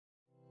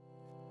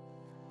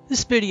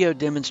This video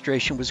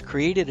demonstration was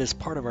created as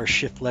part of our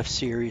Shift Left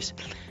series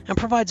and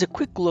provides a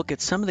quick look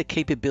at some of the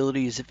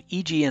capabilities of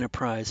EG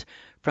Enterprise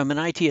from an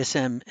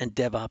ITSM and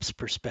DevOps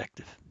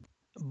perspective.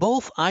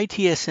 Both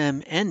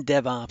ITSM and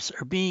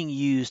DevOps are being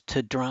used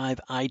to drive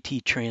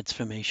IT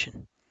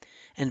transformation,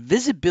 and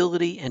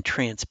visibility and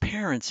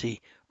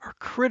transparency are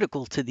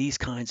critical to these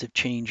kinds of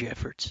change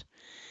efforts.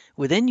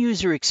 With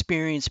end-user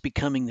experience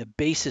becoming the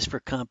basis for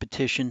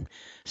competition,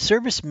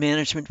 service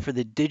management for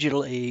the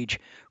digital age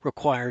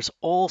requires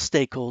all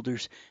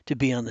stakeholders to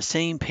be on the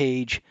same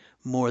page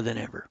more than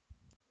ever.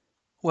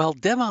 While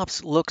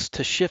DevOps looks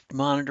to shift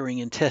monitoring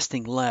and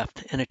testing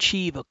left and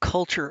achieve a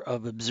culture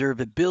of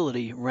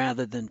observability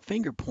rather than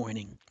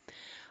finger-pointing,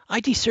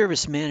 IT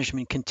service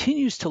management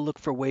continues to look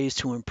for ways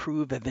to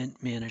improve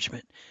event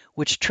management,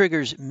 which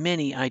triggers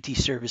many IT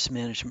service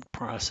management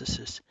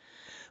processes.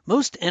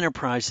 Most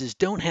enterprises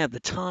don't have the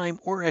time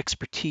or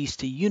expertise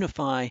to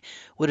unify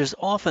what is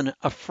often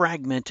a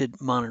fragmented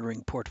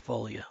monitoring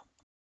portfolio.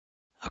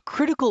 A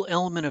critical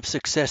element of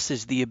success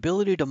is the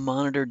ability to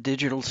monitor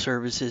digital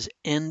services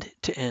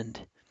end-to-end.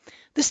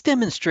 This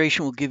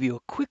demonstration will give you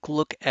a quick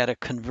look at a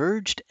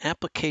converged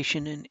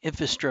application and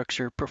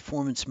infrastructure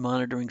performance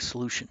monitoring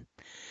solution.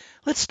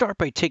 Let's start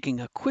by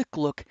taking a quick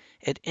look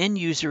at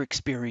end-user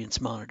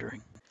experience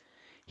monitoring.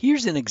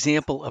 Here's an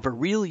example of a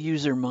real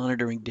user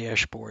monitoring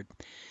dashboard.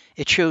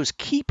 It shows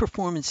key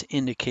performance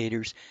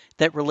indicators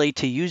that relate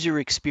to user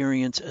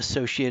experience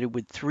associated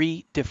with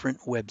 3 different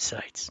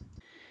websites.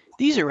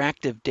 These are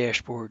active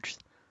dashboards,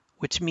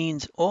 which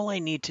means all I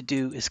need to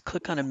do is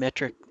click on a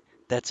metric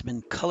that's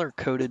been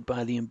color-coded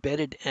by the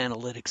embedded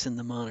analytics in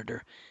the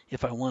monitor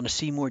if I want to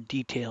see more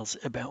details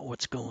about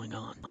what's going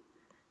on.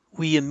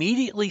 We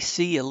immediately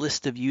see a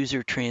list of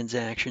user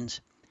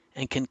transactions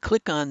and can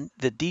click on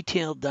the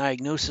detailed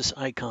diagnosis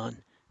icon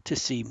to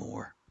see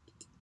more.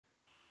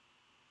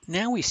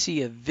 Now we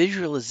see a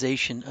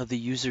visualization of the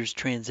user's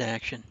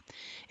transaction.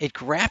 It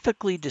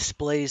graphically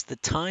displays the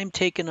time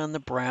taken on the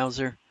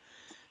browser,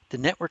 the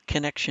network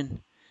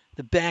connection,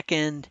 the back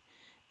end,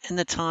 and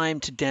the time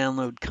to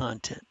download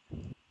content.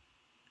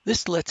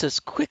 This lets us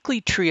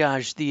quickly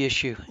triage the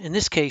issue. In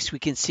this case, we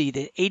can see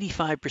that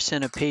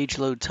 85% of page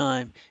load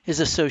time is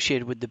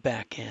associated with the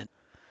back end.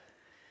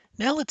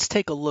 Now let's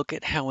take a look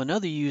at how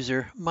another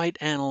user might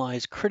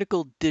analyze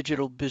critical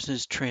digital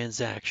business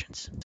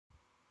transactions.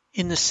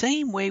 In the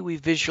same way we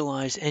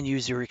visualize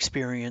end-user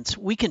experience,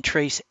 we can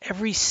trace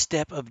every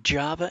step of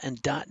Java and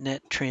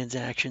 .NET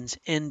transactions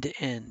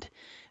end-to-end,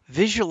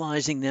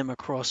 visualizing them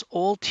across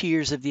all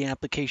tiers of the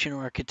application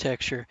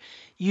architecture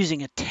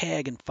using a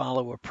tag and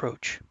follow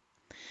approach.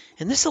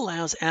 And this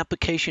allows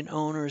application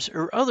owners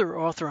or other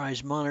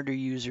authorized monitor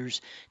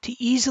users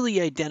to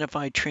easily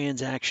identify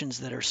transactions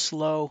that are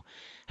slow,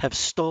 have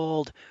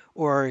stalled,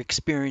 or are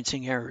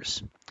experiencing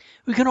errors.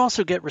 We can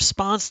also get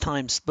response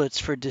time splits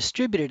for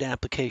distributed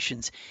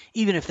applications,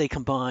 even if they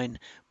combine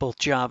both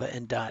Java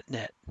and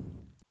 .NET.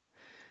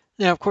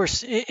 Now, of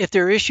course, if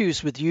there are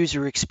issues with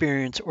user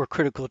experience or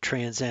critical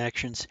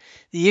transactions,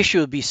 the issue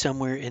will be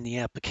somewhere in the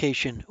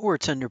application or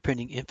its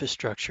underpinning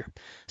infrastructure.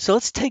 So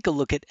let's take a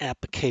look at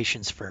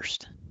applications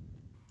first.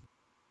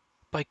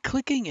 By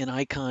clicking an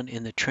icon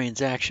in the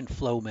transaction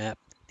flow map,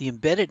 the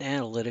embedded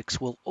analytics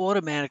will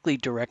automatically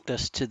direct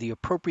us to the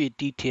appropriate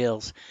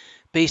details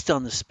based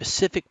on the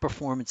specific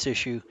performance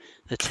issue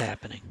that's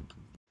happening.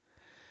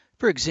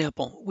 For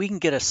example, we can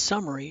get a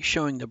summary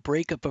showing the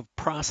breakup of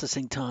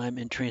processing time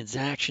and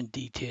transaction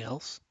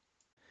details,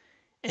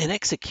 an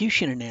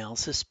execution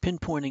analysis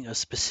pinpointing a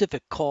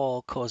specific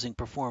call causing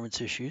performance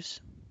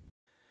issues.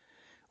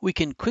 We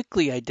can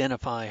quickly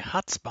identify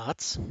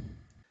hotspots,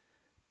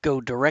 go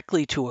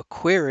directly to a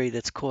query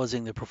that's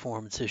causing the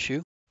performance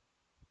issue,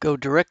 go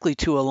directly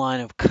to a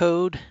line of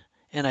code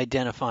and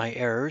identify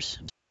errors,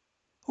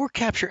 or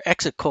capture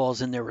exit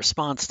calls in their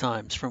response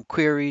times from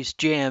queries,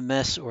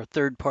 JMS, or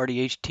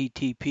third-party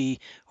HTTP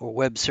or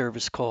web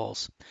service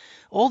calls.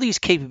 All these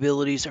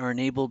capabilities are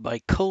enabled by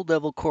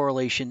code-level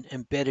correlation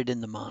embedded in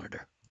the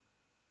monitor.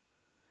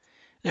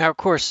 Now, of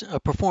course, a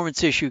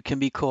performance issue can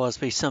be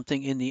caused by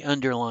something in the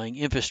underlying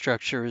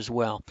infrastructure as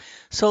well.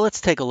 So let's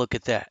take a look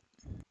at that.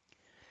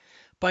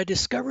 By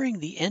discovering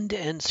the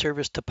end-to-end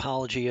service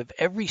topology of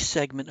every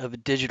segment of a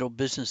digital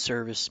business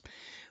service,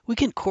 we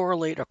can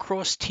correlate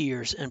across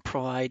tiers and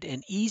provide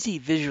an easy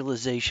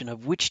visualization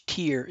of which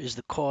tier is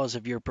the cause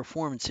of your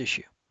performance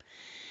issue.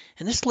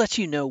 And this lets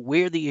you know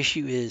where the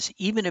issue is,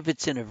 even if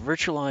it's in a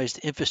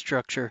virtualized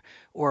infrastructure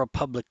or a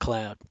public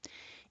cloud.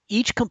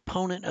 Each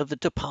component of the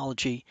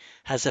topology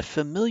has a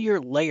familiar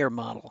layer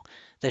model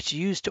that's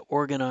used to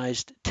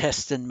organize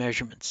tests and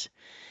measurements.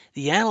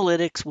 The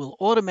analytics will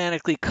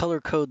automatically color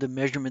code the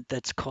measurement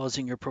that's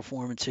causing your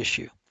performance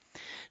issue.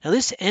 Now,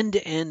 this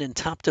end-to-end and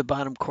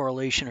top-to-bottom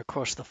correlation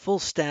across the full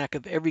stack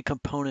of every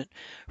component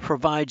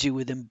provides you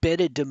with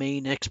embedded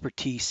domain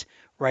expertise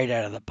right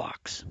out of the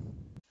box.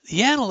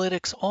 The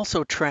analytics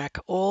also track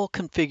all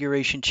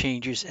configuration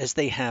changes as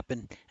they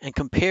happen and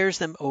compares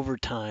them over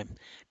time,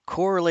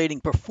 correlating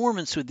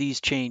performance with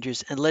these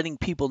changes and letting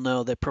people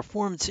know that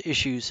performance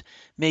issues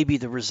may be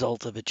the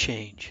result of a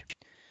change.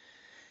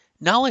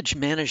 Knowledge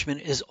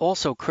management is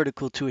also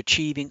critical to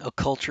achieving a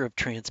culture of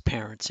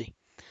transparency.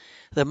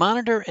 The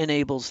monitor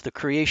enables the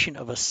creation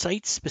of a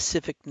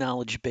site-specific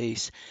knowledge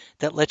base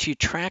that lets you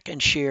track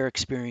and share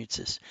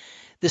experiences.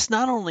 This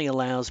not only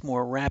allows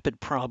more rapid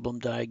problem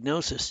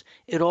diagnosis,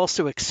 it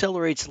also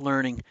accelerates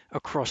learning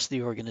across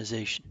the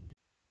organization.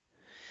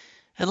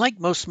 And like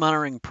most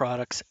monitoring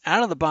products,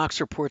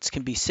 out-of-the-box reports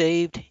can be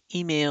saved,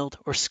 emailed,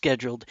 or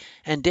scheduled,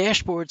 and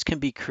dashboards can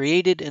be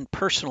created and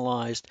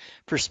personalized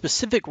for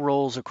specific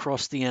roles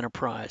across the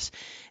enterprise.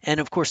 And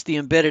of course, the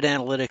embedded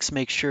analytics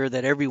make sure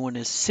that everyone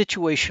is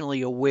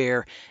situationally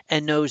aware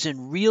and knows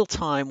in real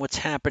time what's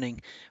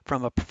happening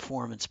from a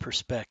performance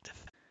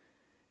perspective.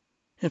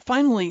 And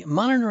finally,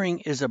 monitoring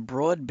is a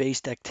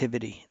broad-based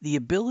activity. The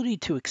ability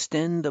to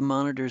extend the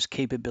monitor's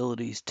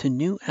capabilities to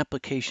new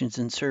applications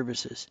and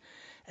services,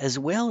 as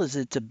well as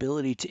its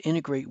ability to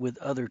integrate with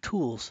other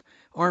tools,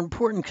 are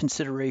important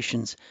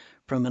considerations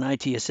from an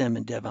ITSM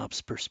and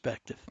DevOps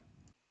perspective.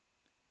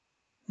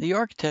 The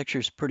architecture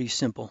is pretty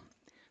simple.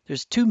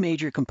 There's two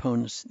major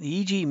components,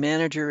 the EG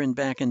Manager and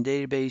Backend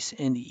Database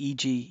and the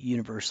EG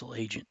Universal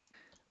Agent.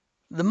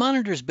 The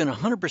monitor's been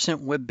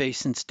 100%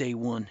 web-based since day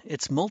one.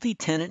 It's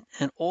multi-tenant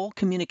and all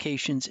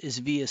communications is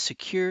via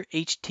secure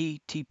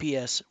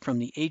HTTPS from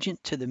the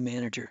agent to the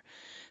manager.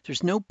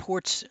 There's no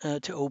ports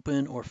to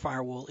open or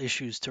firewall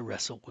issues to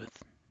wrestle with.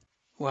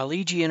 While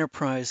EG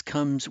Enterprise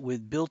comes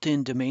with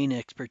built-in domain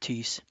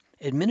expertise,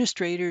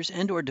 administrators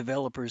and/or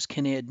developers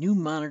can add new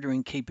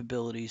monitoring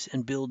capabilities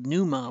and build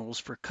new models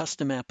for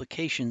custom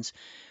applications,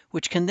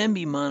 which can then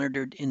be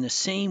monitored in the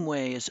same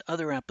way as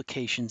other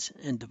applications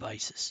and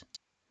devices.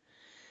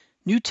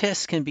 New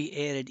tests can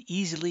be added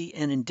easily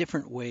and in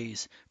different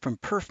ways, from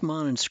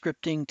perfmon and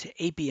scripting to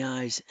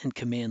APIs and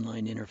command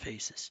line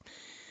interfaces.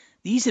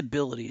 These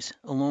abilities,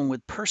 along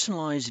with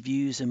personalized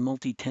views and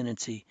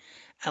multi-tenancy,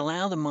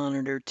 allow the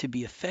monitor to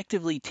be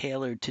effectively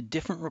tailored to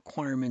different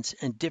requirements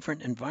and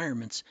different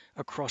environments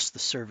across the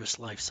service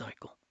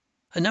lifecycle.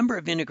 A number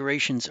of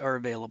integrations are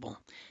available.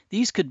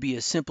 These could be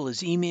as simple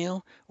as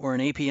email or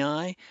an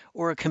API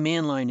or a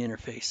command line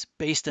interface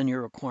based on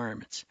your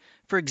requirements.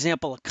 For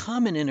example, a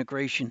common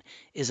integration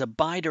is a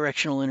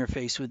bi-directional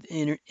interface with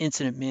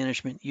incident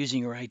management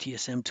using your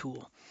ITSM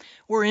tool,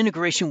 or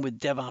integration with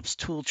DevOps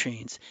tool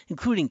chains,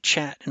 including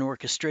chat and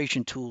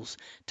orchestration tools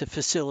to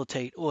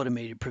facilitate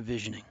automated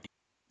provisioning.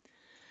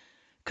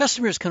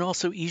 Customers can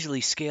also easily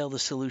scale the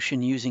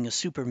solution using a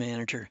super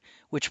manager,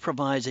 which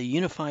provides a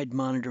unified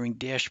monitoring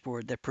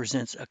dashboard that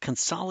presents a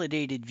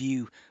consolidated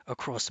view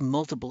across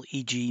multiple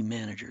EG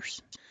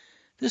managers.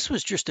 This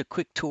was just a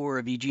quick tour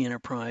of EG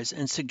Enterprise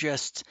and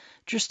suggests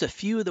just a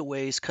few of the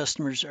ways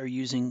customers are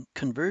using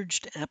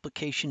converged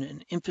application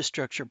and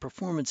infrastructure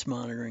performance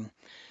monitoring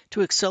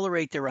to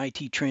accelerate their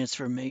IT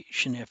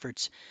transformation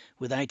efforts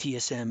with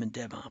ITSM and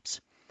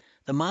DevOps.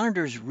 The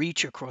monitor's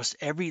reach across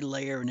every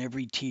layer and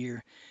every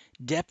tier,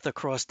 depth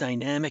across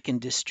dynamic and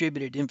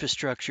distributed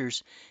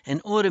infrastructures,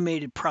 and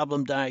automated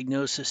problem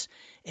diagnosis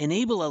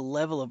enable a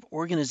level of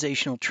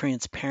organizational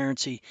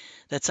transparency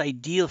that's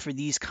ideal for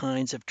these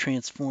kinds of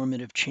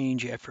transformative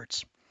change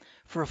efforts.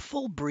 For a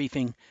full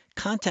briefing,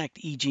 contact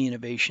EG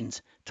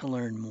Innovations to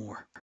learn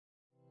more.